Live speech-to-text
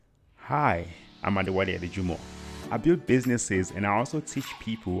Hi, I'm Adewale Adejumo. I build businesses and I also teach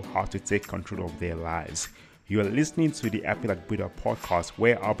people how to take control of their lives. You are listening to the Happy Like Buddha podcast,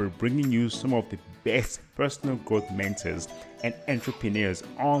 where I'll be bringing you some of the best personal growth mentors and entrepreneurs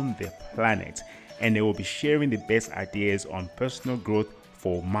on the planet. And they will be sharing the best ideas on personal growth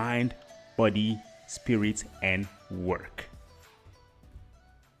for mind, body, spirit, and work.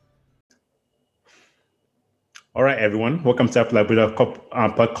 All right, everyone. Welcome to Apple Buddha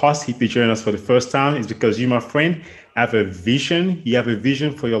podcast. If you join us for the first time, it's because you, my friend, have a vision. You have a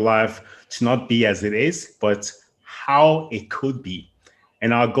vision for your life to not be as it is, but how it could be.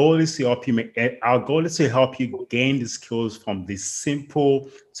 And our goal is to help you. Our goal is to help you gain the skills from the simple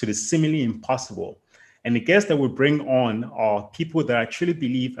to the seemingly impossible. And the guests that we bring on are people that actually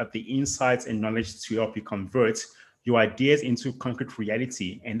believe that the insights and knowledge to help you convert your ideas into concrete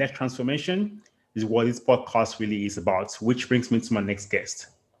reality. And that transformation is what this podcast really is about, which brings me to my next guest.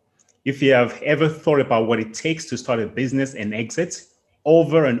 If you have ever thought about what it takes to start a business and exit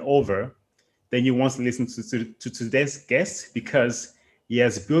over and over, then you want to listen to today's guest because he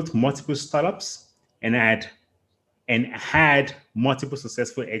has built multiple startups and had multiple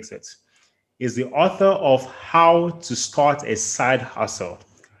successful exits. Is the author of How to Start a Side Hustle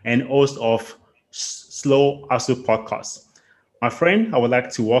and host of Slow Hustle podcast. My friend, I would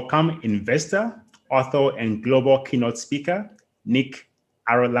like to welcome investor, author, and global keynote speaker, Nick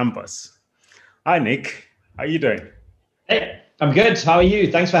Arolambos. Hi, Nick. How are you doing? Hey, I'm good. How are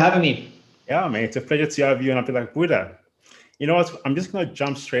you? Thanks for having me. Yeah, man, it's a pleasure to have you, and I feel like Buddha. You know what? I'm just gonna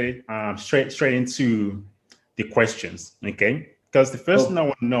jump straight into the questions, okay? Because the first thing I Cool.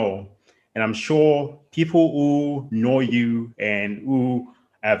 want to know, and I'm sure people who know you and who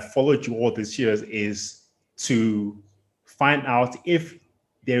have followed you all these years, is to find out if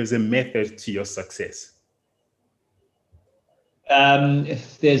there is a method to your success.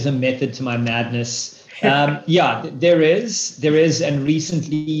 If there's a method to my madness, yeah, there is, and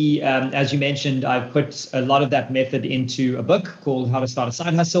recently, as you mentioned, I've put a lot of that method into a book called How to Start a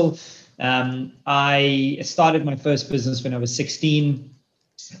Side Hustle. I started my first business when I was 16,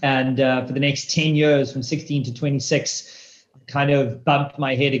 and for the next 10 years, from 16 to 26, I kind of bumped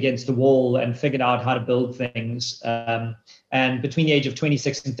my head against the wall and figured out how to build things. And between the age of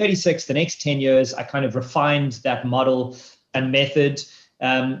 26 and 36, the next 10 years, I kind of refined that model and method.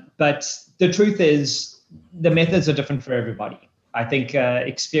 But the truth is, the methods are different for everybody. I think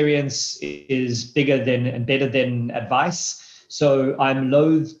experience is bigger than and better than advice. So I'm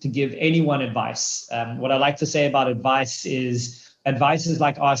loath to give anyone advice. What I like to say about advice is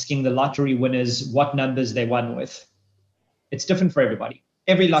like asking the lottery winners what numbers they won with. It's different for everybody.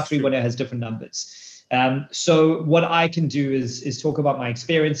 Every It's lottery true. winner has different numbers. So what I can do is talk about my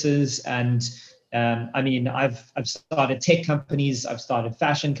experiences. And I mean, I've started tech companies, I've started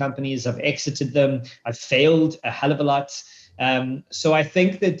fashion companies, I've exited them, I've failed a hell of a lot. So I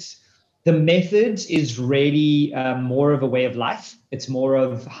think that the method is really more of a way of life. It's more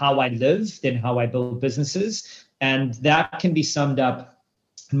of how I live than how I build businesses. And that can be summed up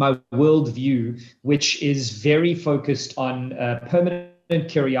my worldview, which is very focused on permanent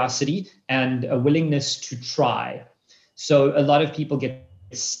curiosity and a willingness to try. So a lot of people get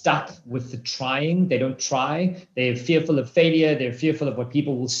stuck with the trying. They don't try. They're fearful of failure. They're fearful of what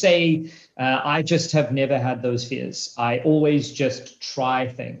people will say. I just have never had those fears. I always just try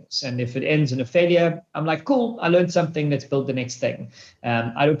things. And if it ends in a failure, I'm like, cool, I learned something. Let's build the next thing.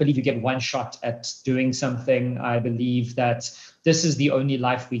 I don't believe you get one shot at doing something. I believe that this is the only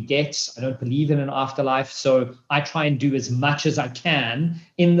life we get. I don't believe in an afterlife. So I try and do as much as I can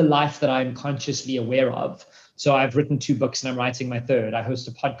in the life that I'm consciously aware of. So I've written 2 books and I'm writing my third. I host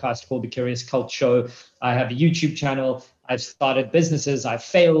a podcast called The Curious Cult Show. I have a YouTube channel. I've started businesses. I've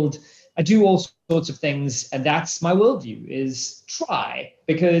failed. I do all sorts of things. And that's my worldview, is try,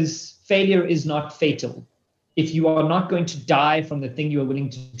 because failure is not fatal. If you are not going to die from the thing you are willing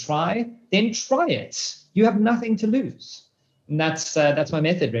to try, then try it. You have nothing to lose. And that's my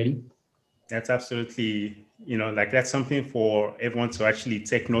method, really. That's absolutely, like that's something for everyone to actually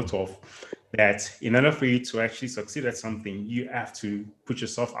take note of. That in order for you to actually succeed at something, you have to put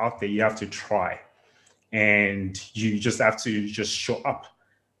yourself out there. You have to try, and you just have to just show up,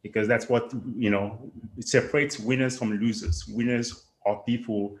 because that's what it separates winners from losers. Winners are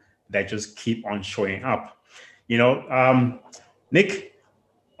people that just keep on showing up. You know, Nick,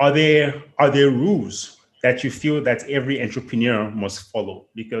 are there rules that you feel that every entrepreneur must follow?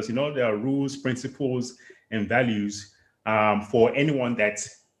 Because there are rules, principles, and values for anyone that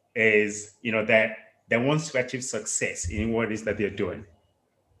is that wants to achieve success in what it is that they're doing.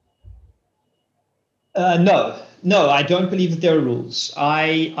 No, I don't believe that there are rules.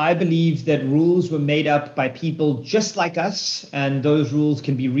 I believe that rules were made up by people just like us, and those rules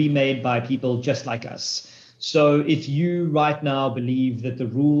can be remade by people just like us. So if you right now believe that the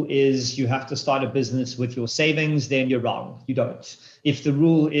rule is you have to start a business with your savings, then you're wrong. You don't. If the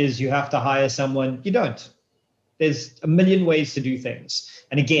rule is you have to hire someone, you don't. There's a million ways to do things.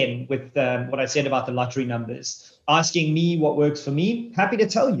 And again, with what I said about the lottery numbers, asking me what works for me, happy to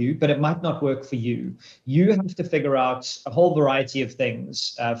tell you, but it might not work for you. You have to figure out a whole variety of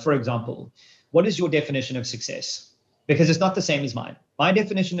things. For example, what is your definition of success? Because it's not the same as mine. My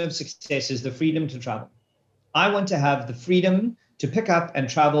definition of success is the freedom to travel. I want to have the freedom to pick up and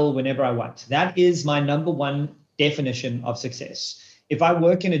travel whenever I want. That is my number one definition of success. If I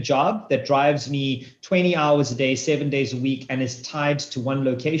work in a job that drives me 20 hours a day, 7 days a week, and is tied to one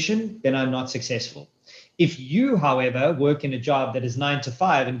location, then I'm not successful. If you, however, work in a job that is 9 to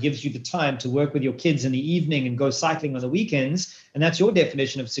 5 and gives you the time to work with your kids in the evening and go cycling on the weekends, and that's your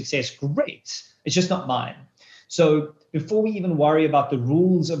definition of success, great. It's just not mine. So before we even worry about the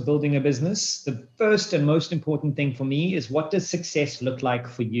rules of building a business, the first and most important thing for me is, what does success look like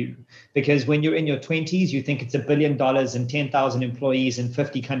for you? Because when you're in your 20s, you think it's $1 billion and 10,000 employees in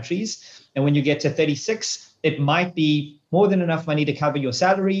 50 countries. And when you get to 36, it might be more than enough money to cover your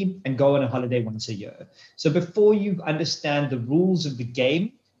salary and go on a holiday once a year. So before you understand the rules of the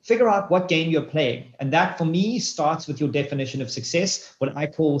game, figure out what game you're playing. And that, for me, starts with your definition of success, what I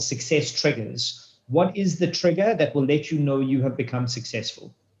call success triggers. What is the trigger that will let you know you have become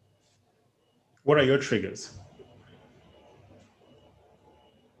successful? What are your triggers?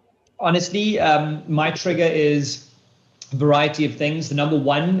 Honestly, my trigger is a variety of things. The number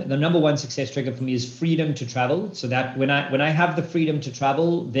one success trigger for me is freedom to travel. So that when I have the freedom to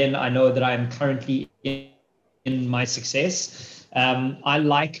travel, then I know that I am currently in my success. I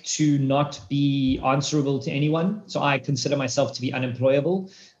like to not be answerable to anyone. So I consider myself to be unemployable.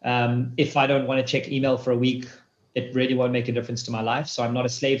 If I don't want to check email for a week, it really won't make a difference to my life. So I'm not a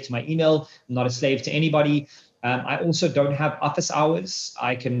slave to my email. I'm not a slave to anybody. I also don't have office hours.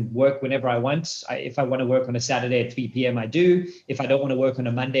 I can work whenever I want. If I want to work on a Saturday at 3 p.m., I do. If I don't want to work on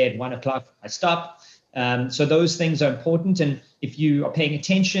a Monday at 1 o'clock, I stop. So those things are important. And if you are paying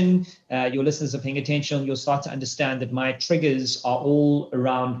attention, your listeners are paying attention, you'll start to understand that my triggers are all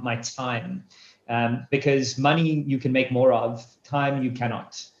around my time. Because money you can make more of, time you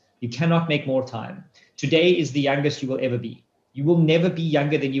cannot. You cannot make more time. Today is the youngest you will ever be. You will never be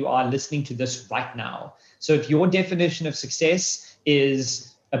younger than you are listening to this right now. So if your definition of success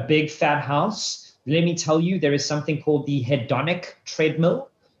is a big fat house, let me tell you, there is something called the hedonic treadmill.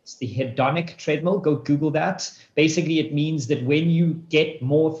 It's the hedonic treadmill. Go Google that. Basically, it means that when you get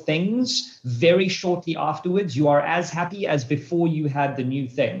more things, very shortly afterwards, you are as happy as before you had the new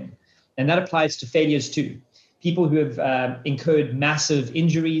thing. And that applies to failures too. People who have incurred massive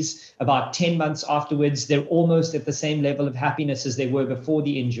injuries, about 10 months afterwards, they're almost at the same level of happiness as they were before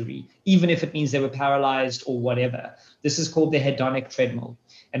the injury, even if it means they were paralyzed or whatever. This is called the hedonic treadmill.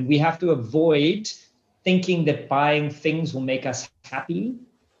 And we have to avoid thinking that buying things will make us happy.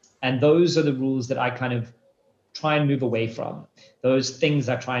 And those are the rules that I kind of try and move away from. Those things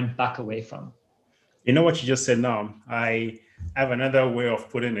I try and back away from. You know what you just said now? I have another way of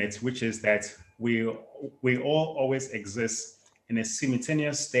putting it, which is that we all always exist in a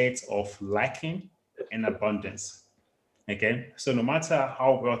simultaneous state of lacking and abundance. Okay, so no matter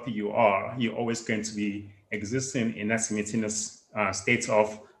how wealthy you are, you're always going to be existing in that simultaneous state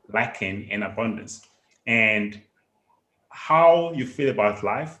of lacking and abundance. And how you feel about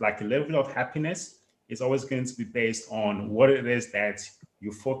life, like a level of happiness, is always going to be based on what it is that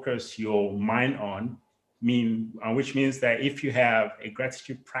you focus your mind on. Which means that if you have a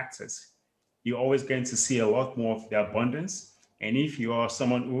gratitude practice, you're always going to see a lot more of the abundance. And if you are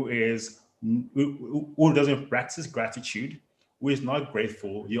someone who doesn't practice gratitude, who is not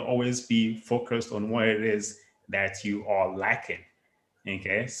grateful, you'll always be focused on what it is that you are lacking.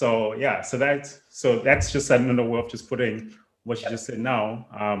 Okay, so yeah, so that's just another way of just putting what you just said now.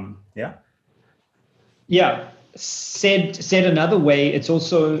 Yeah. Yeah. Said another way, it's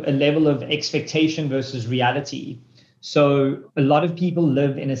also a level of expectation versus reality. So a lot of people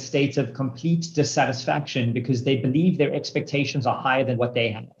live in a state of complete dissatisfaction because they believe their expectations are higher than what they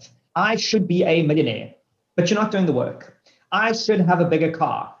have. I should be a millionaire, but you're not doing the work. I should have a bigger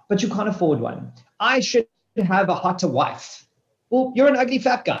car, but you can't afford one. I should have a hotter wife. Well, you're an ugly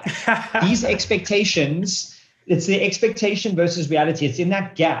fat guy. These expectations, it's the expectation versus reality. It's in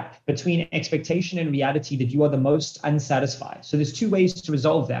that gap between expectation and reality that you are the most unsatisfied. So there's two ways to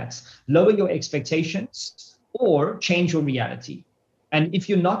resolve that: lower your expectations or change your reality. And if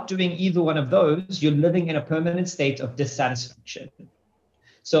you're not doing either one of those, you're living in a permanent state of dissatisfaction.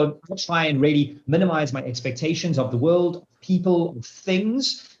 So I try and really minimize my expectations of the world, people,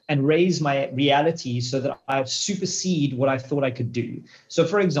 things, and raise my reality so that I supersede what I thought I could do. So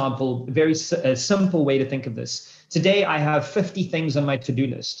for example, a simple way to think of this. Today, I have 50 things on my to-do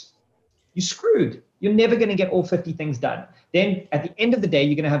list. You're screwed. You're never going to get all 50 things done. Then at the end of the day,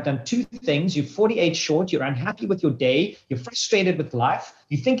 you're going to have done 2 things. You're 48 short. You're unhappy with your day. You're frustrated with life.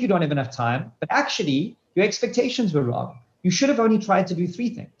 You think you don't have enough time, but actually your expectations were wrong. You should have only tried to do 3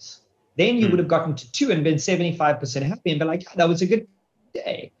 things. Then you would have gotten to 2 and been 75% happy and been like, that was a good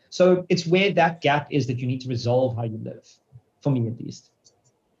day. So it's where that gap is that you need to resolve how you live, for me at least.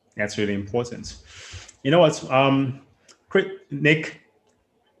 That's really important. You know what, Nick,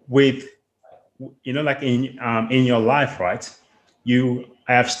 with, like in your life, right? You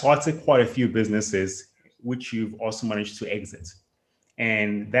have started quite a few businesses, which you've also managed to exit,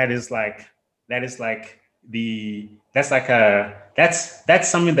 and that's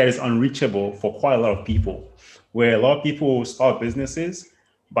something that is unreachable for quite a lot of people, where a lot of people start businesses,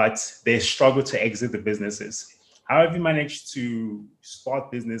 but they struggle to exit the businesses. How have you managed to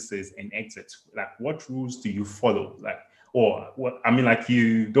start businesses and exit? Like, what rules do you follow?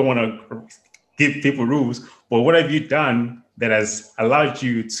 You don't want to give people rules, but what have you done that has allowed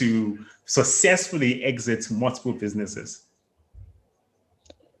you to successfully exit multiple businesses?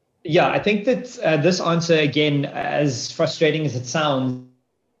 Yeah, I think that this answer, again, as frustrating as it sounds,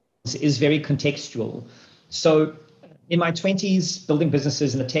 is very contextual. So in my 20s, building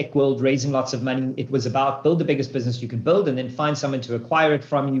businesses in the tech world, raising lots of money, it was about build the biggest business you can build and then find someone to acquire it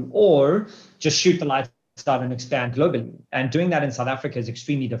from you, or just shoot the lights out and expand globally. And doing that in South Africa is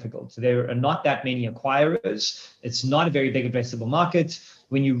extremely difficult. So there are not that many acquirers. It's not a very big addressable market.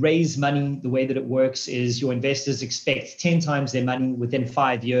 When you raise money, the way that it works is your investors expect 10 times their money within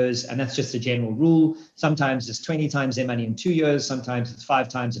 5 years. And that's just a general rule. Sometimes it's 20 times their money in 2 years. Sometimes it's 5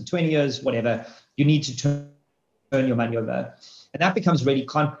 times in 20 years, whatever. You need to turn your money over. And that becomes really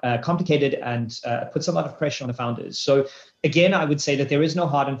complicated and puts a lot of pressure on the founders. So again, I would say that there is no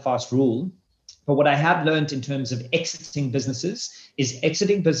hard and fast rule. But what I have learned in terms of exiting businesses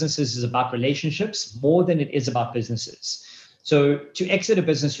is about relationships more than it is about businesses. So to exit a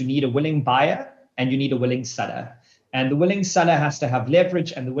business, you need a willing buyer and you need a willing seller. And the willing seller has to have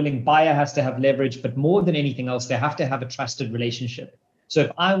leverage and the willing buyer has to have leverage. But more than anything else, they have to have a trusted relationship. So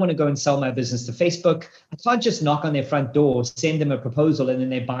if I want to go and sell my business to Facebook, I can't just knock on their front door, send them a proposal, and then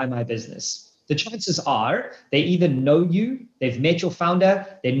they buy my business. The chances are they either know you, they've met your founder,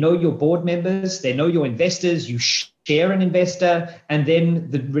 they know your board members, they know your investors, you share an investor, and then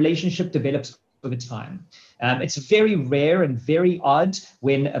the relationship develops over time. It's very rare and very odd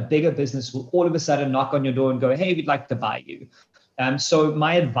when a bigger business will all of a sudden knock on your door and go, hey, we'd like to buy you. So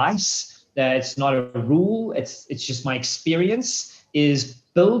my advice, it's not a rule, it's just my experience, is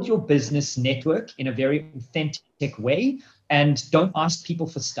build your business network in a very authentic way and don't ask people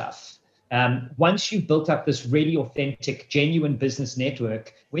for stuff. Once you've built up this really authentic, genuine business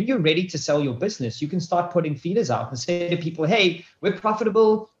network, when you're ready to sell your business, you can start putting feelers out and say to people, hey, we're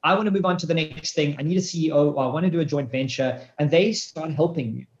profitable. I want to move on to the next thing. I need a CEO, or I want to do a joint venture. And they start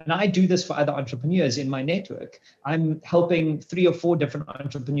helping you. And I do this for other entrepreneurs in my network. I'm helping 3 or 4 different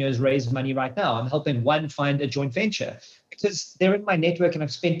entrepreneurs raise money right now. I'm helping one find a joint venture because they're in my network and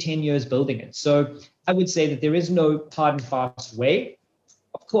I've spent 10 years building it. So I would say that there is no hard and fast way.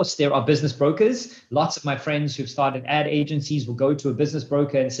 Of course, there are business brokers. Lots of my friends who've started ad agencies will go to a business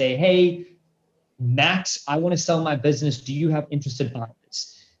broker and say, hey, Matt, I want to sell my business. Do you have interested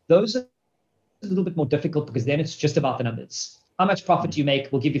buyers? Those are a little bit more difficult because then it's just about the numbers. How much profit do you make?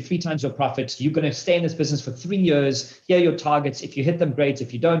 We'll give you 3 times your profit. You're going to stay in this business for 3 years. Here are your targets. If you hit them, great.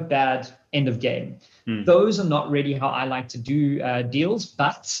 If you don't, bad. End of game. Those are not really how I like to do deals,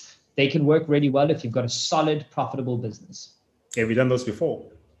 but they can work really well if you've got a solid, profitable business. Have you done those before?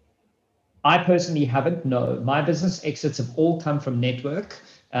 I personally haven't, no. My business exits have all come from network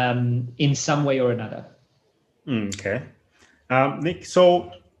in some way or another. Okay. Nick,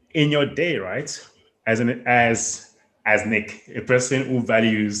 so in your day, right, as Nick, a person who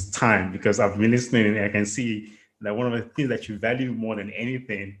values time, because I've been listening and I can see that one of the things that you value more than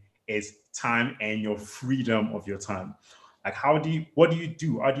anything is time and your freedom of your time. Like, what do you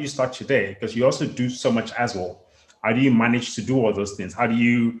do? How do you start your day? Because you also do so much as well. How do you manage to do all those things? How do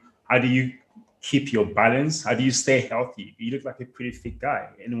you keep your balance? How do you stay healthy? You look like a pretty fit guy.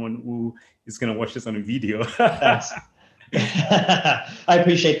 Anyone who is going to watch this on a video. Thanks. I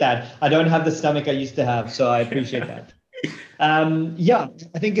appreciate that. I don't have the stomach I used to have, so I appreciate that. Yeah,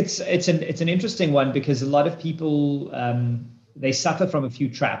 I think it's an interesting one because a lot of people they suffer from a few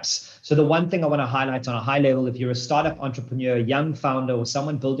traps. So the one thing I want to highlight on a high level, if you're a startup entrepreneur, young founder, or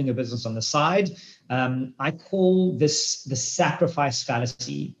someone building a business on the side, I call this the sacrifice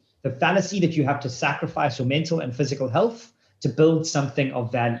fallacy. The fallacy that you have to sacrifice your mental and physical health to build something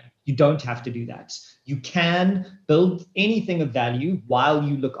of value. You don't have to do that. You can build anything of value while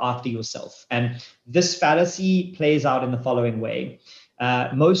you look after yourself. And this fallacy plays out in the following way.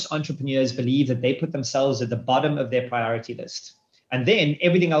 Most entrepreneurs believe that they put themselves at the bottom of their priority list, and then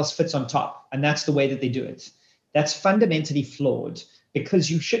everything else fits on top. And that's the way that they do it. That's fundamentally flawed,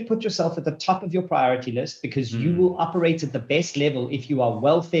 because you should put yourself at the top of your priority list, because you will operate at the best level if you are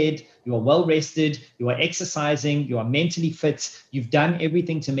well fed, you are well rested, you are exercising, you are mentally fit, you've done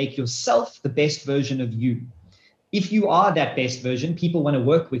everything to make yourself the best version of you. If you are that best version, people want to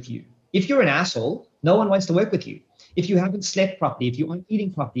work with you. If you're an asshole, no one wants to work with you. If you haven't slept properly, if you aren't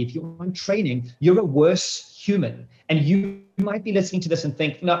eating properly, if you aren't training, you're a worse human. And you might be listening to this and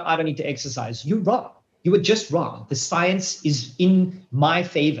think, no, I don't need to exercise. You're wrong. You were just wrong. The science is in my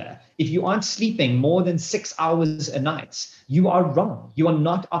favor. If you aren't sleeping more than 6 hours a night, you are wrong. You are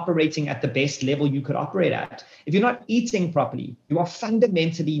not operating at the best level you could operate at. If you're not eating properly, you are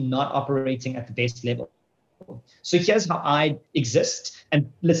fundamentally not operating at the best level. So here's how I exist.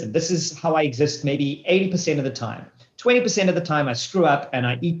 And listen, this is how I exist maybe 80% of the time. 20% of the time I screw up and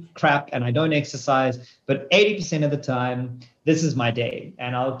I eat crap and I don't exercise, but 80% of the time, this is my day.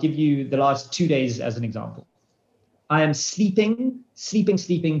 And I'll give you the last 2 days as an example. I am sleeping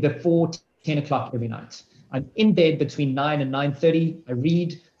before 10 o'clock every night. I'm in bed between 9 and 9:30. I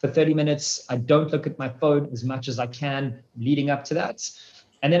read for 30 minutes. I don't look at my phone as much as I can leading up to that.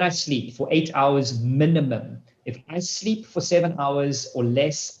 And then I sleep for 8 hours minimum. If I sleep for 7 hours or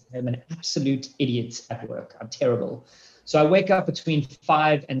less, I'm an absolute idiot at work. I'm terrible. So I wake up between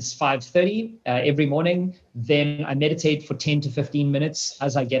 5 and 5:30 every morning. Then I meditate for 10 to 15 minutes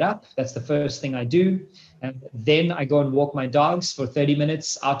as I get up. That's the first thing I do. And then I go and walk my dogs for 30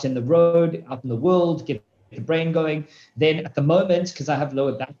 minutes out in the road, out in the world, get the brain going. Then at the moment, because I have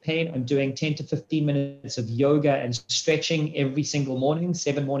lower back pain, I'm doing 10 to 15 minutes of yoga and stretching every single morning,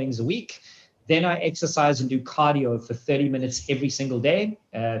 7 mornings a week. Then I exercise and do cardio for 30 minutes every single day,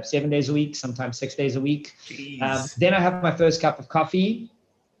 7 days a week, sometimes 6 days a week. Then I have my first cup of coffee.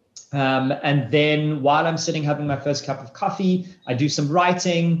 And then while I'm sitting having my first cup of coffee, I do some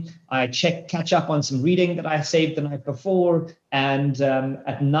writing. I catch up on some reading that I saved the night before. And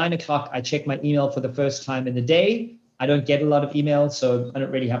at 9 o'clock, I check my email for the first time in the day. I don't get a lot of email, so I don't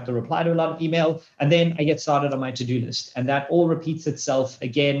really have to reply to a lot of email. And then I get started on my to-do list. And that all repeats itself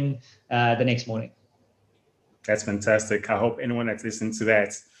again the next morning. That's fantastic. I hope anyone that's listening to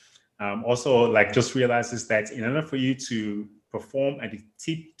that also like just realizes that in order for you to perform at the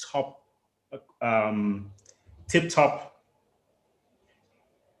tip top,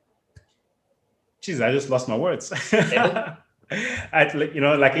 geez, I just lost my words. Like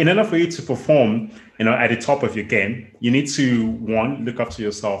in order for you to perform, at the top of your game, you need to, one, look up to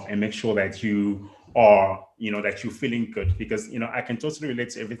yourself and make sure that you are, that you're feeling good, because, I can totally relate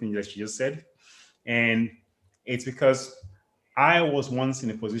to everything that you just said. And it's because I was once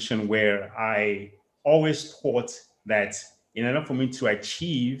in a position where I always thought that in order for me to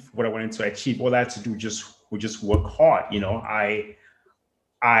achieve what I wanted to achieve, all I had to do was just work hard.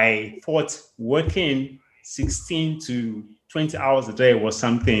 I thought working 16 to 20 hours a day was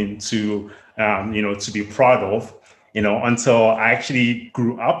something to, to be proud of, until I actually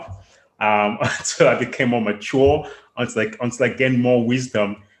grew up, until I became more mature, until I gained more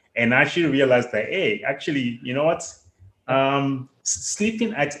wisdom, and I actually realized that, hey, actually, you know what?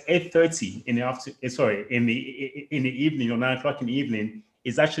 Sleeping at 8:30 in the afternoon, in the evening, or 9 o'clock in the evening,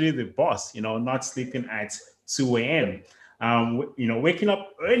 is actually the boss. Not sleeping at 2 a.m. Waking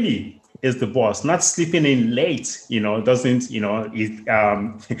up early is the boss. Not sleeping in late, doesn't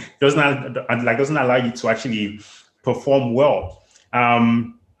doesn't allow you to actually perform well.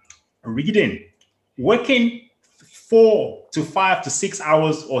 Reading, working 4 to 5 to 6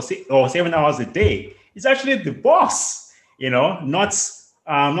 hours or 7 hours a day is actually the boss. Not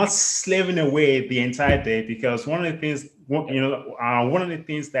slaving away the entire day, because one of the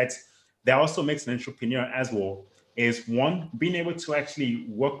things that also makes an entrepreneur as well is, one, being able to actually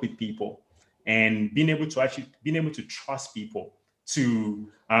work with people, and being able to trust people to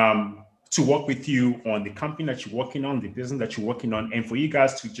work with you on the company that you're working on, the business that you're working on, and for you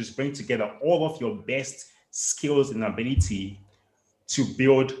guys to just bring together all of your best skills and ability to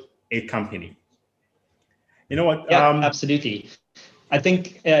build a company. You know what? Yeah, absolutely. I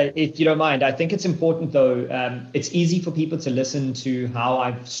think, if you don't mind, I think it's important though. It's easy for people to listen to how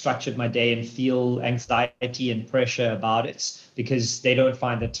I've structured my day and feel anxiety and pressure about it because they don't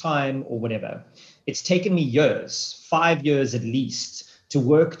find the time or whatever. It's taken me years, 5 years at least, to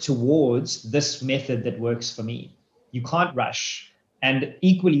work towards this method that works for me. You can't rush. And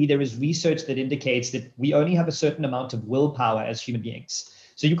equally, there is research that indicates that we only have a certain amount of willpower as human beings.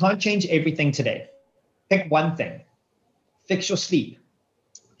 So you can't change everything today. Pick one thing, fix your sleep.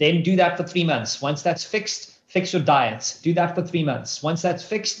 Then do that for 3 months. Once that's fixed, fix your diet. Do that for 3 months. Once that's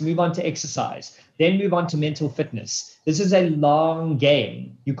fixed, move on to exercise. Then move on to mental fitness. This is a long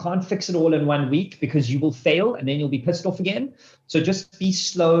game. You can't fix it all in 1 week because you will fail and then you'll be pissed off again. So just be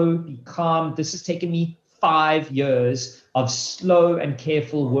slow, be calm. This has taken me 5 years of slow and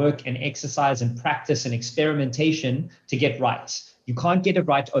careful work and exercise and practice and experimentation to get right. You can't get it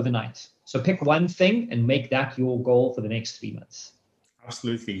right overnight. So pick one thing and make that your goal for the next 3 months.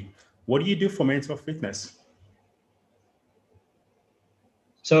 Absolutely. What do you do for mental fitness?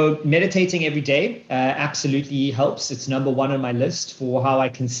 So meditating every day absolutely helps. It's number one on my list for how I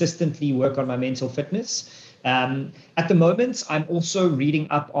consistently work on my mental fitness. At the moment, I'm also reading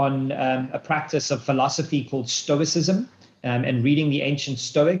up on a practice of philosophy called Stoicism, and reading the ancient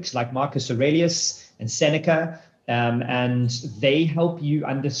Stoics like Marcus Aurelius and Seneca. And they help you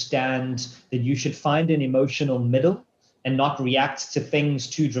understand that you should find an emotional middle and not react to things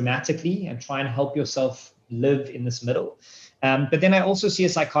too dramatically and try and help yourself live in this middle. But then I also see a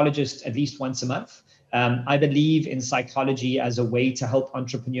psychologist at least once a month. I believe in psychology as a way to help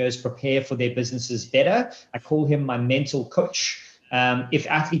entrepreneurs prepare for their businesses better. I call him my mental coach. If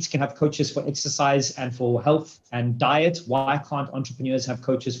athletes can have coaches for exercise and for health and diet, why can't entrepreneurs have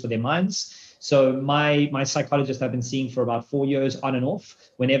coaches for their minds? So my psychologist I've been seeing for about 4 years on and off,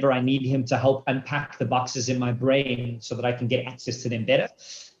 whenever I need him to help unpack the boxes in my brain so that I can get access to them better.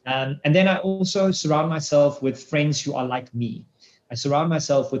 And then I also surround myself with friends who are like me. I surround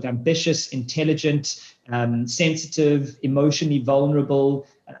myself with ambitious, intelligent, sensitive, emotionally vulnerable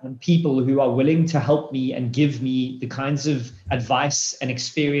people who are willing to help me and give me the kinds of advice and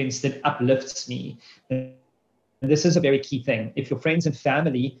experience that uplifts me. And this is a very key thing. If your friends and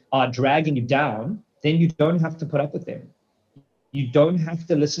family are dragging you down, then you don't have to put up with them. You don't have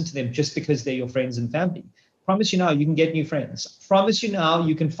to listen to them just because they're your friends and family. Promise you now, you can get new friends. Promise you now,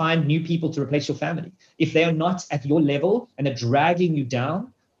 you can find new people to replace your family. If they are not at your level and are dragging you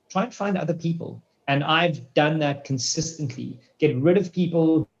down, try and find other people. And I've done that consistently. Get rid of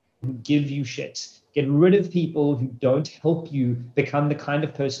people who give you shit. Get rid of people who don't help you become the kind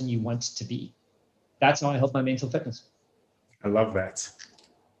of person you want to be. That's how I help my mental fitness. I love that.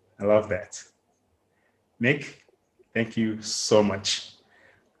 I love that. Nick, thank you so much.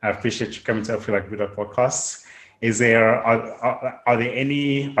 I appreciate you coming to I Feel Like Buddha podcast. Are there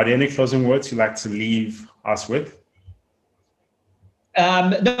any closing words you'd like to leave us with?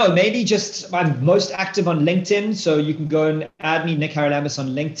 No, maybe just I'm most active on LinkedIn. So you can go and add me, Nick Haralambous, on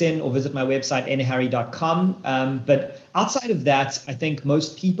LinkedIn or visit my website, nharry.com. But outside of that, I think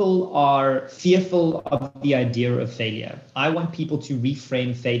most people are fearful of the idea of failure. I want people to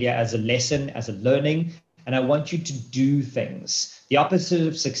reframe failure as a lesson, as a learning, and I want you to do things. The opposite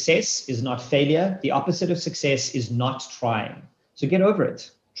of success is not failure. The opposite of success is not trying. So get over it.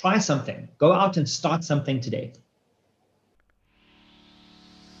 Try something. Go out and start something today.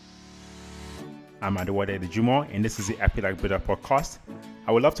 I'm Adewale Adejumo, and this is the I Feel Like Buddha podcast.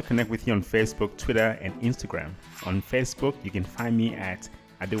 I would love to connect with you on Facebook, Twitter, and Instagram. On Facebook, you can find me at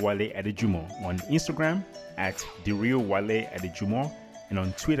Adewale Adejumo. On Instagram, at The Real Wale Adejumo. And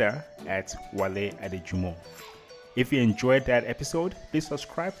on Twitter, at Wale Adejumo. If you enjoyed that episode, please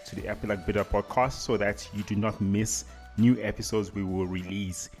subscribe to the I Feel Like Buddha podcast so that you do not miss new episodes we will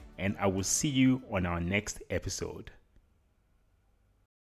release. And I will see you on our next episode.